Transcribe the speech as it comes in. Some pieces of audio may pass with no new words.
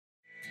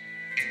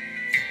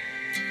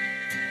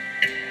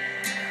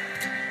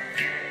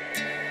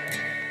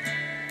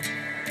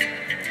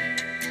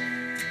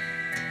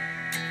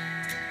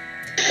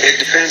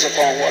depends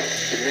upon what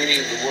the meaning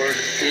of the word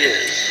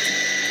is.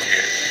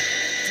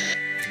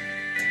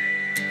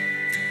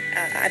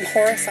 I'm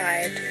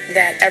horrified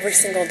that every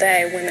single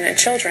day women and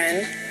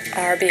children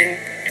are being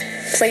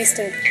placed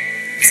in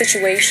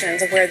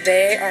situations where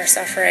they are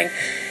suffering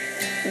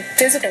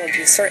physical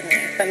abuse, certainly,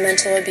 but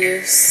mental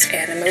abuse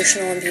and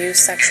emotional abuse,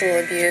 sexual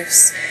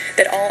abuse,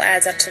 that all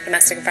adds up to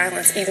domestic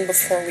violence even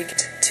before we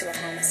get to a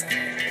homicide.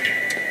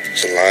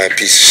 It's a lying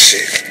piece of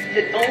shit.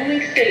 The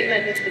only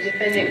statement that the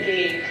defendant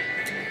gave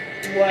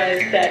was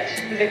that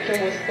the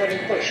victim was,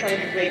 quote-unquote, trying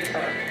to rape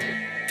her.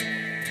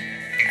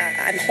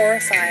 I'm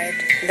horrified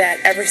that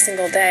every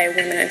single day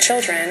women and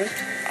children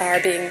are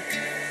being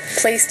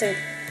placed in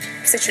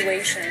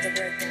situations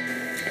where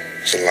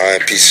it's a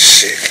lying piece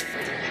of shit.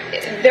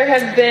 There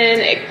have been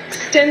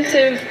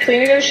extensive plea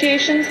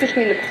negotiations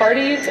between the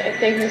parties. I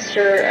think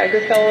Mr.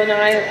 Goodfellow and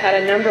I have had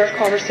a number of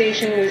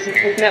conversations.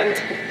 We've met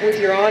with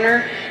Your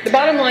Honor. The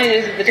bottom line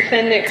is that the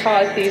defendant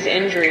caused these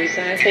injuries,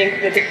 and I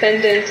think the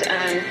defendant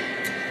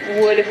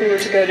would, if we were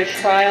to go to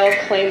trial,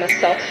 claim a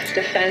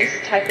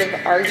self-defense type of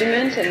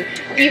argument. And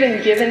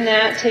even given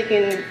that,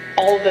 taking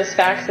all of those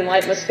facts in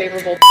light most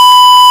favorable,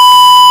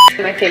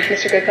 I think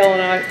Mr. Goodfellow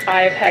and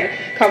I have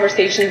had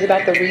conversations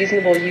about the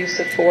reasonable use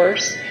of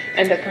force,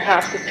 and that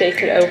perhaps the state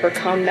could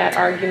overcome that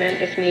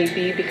argument if need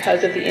be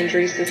because of the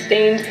injuries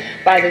sustained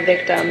by the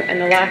victim and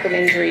the lack of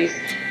injuries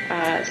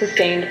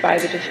sustained by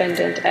the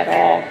defendant at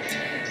all.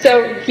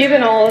 So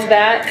given all of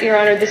that, Your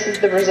Honor, this is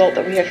the result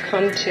that we have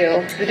come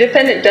to. The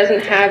defendant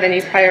doesn't have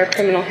any prior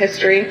criminal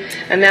history,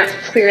 and that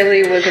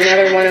clearly was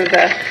another one of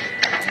the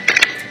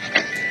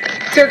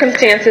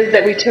circumstances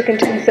that we took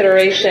into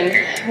consideration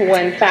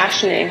when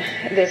fashioning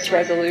this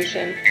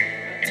resolution.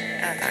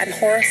 I'm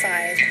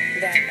horrified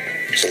that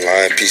it's a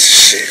lying piece of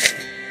shit.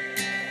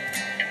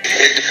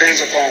 It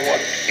depends upon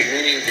what the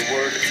meaning of the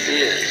word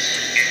is.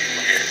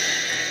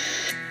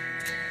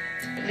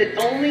 The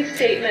only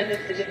statement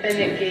that the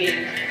defendant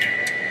gave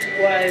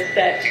was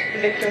that the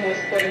victim was,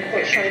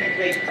 quote-unquote, trying to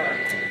rape her.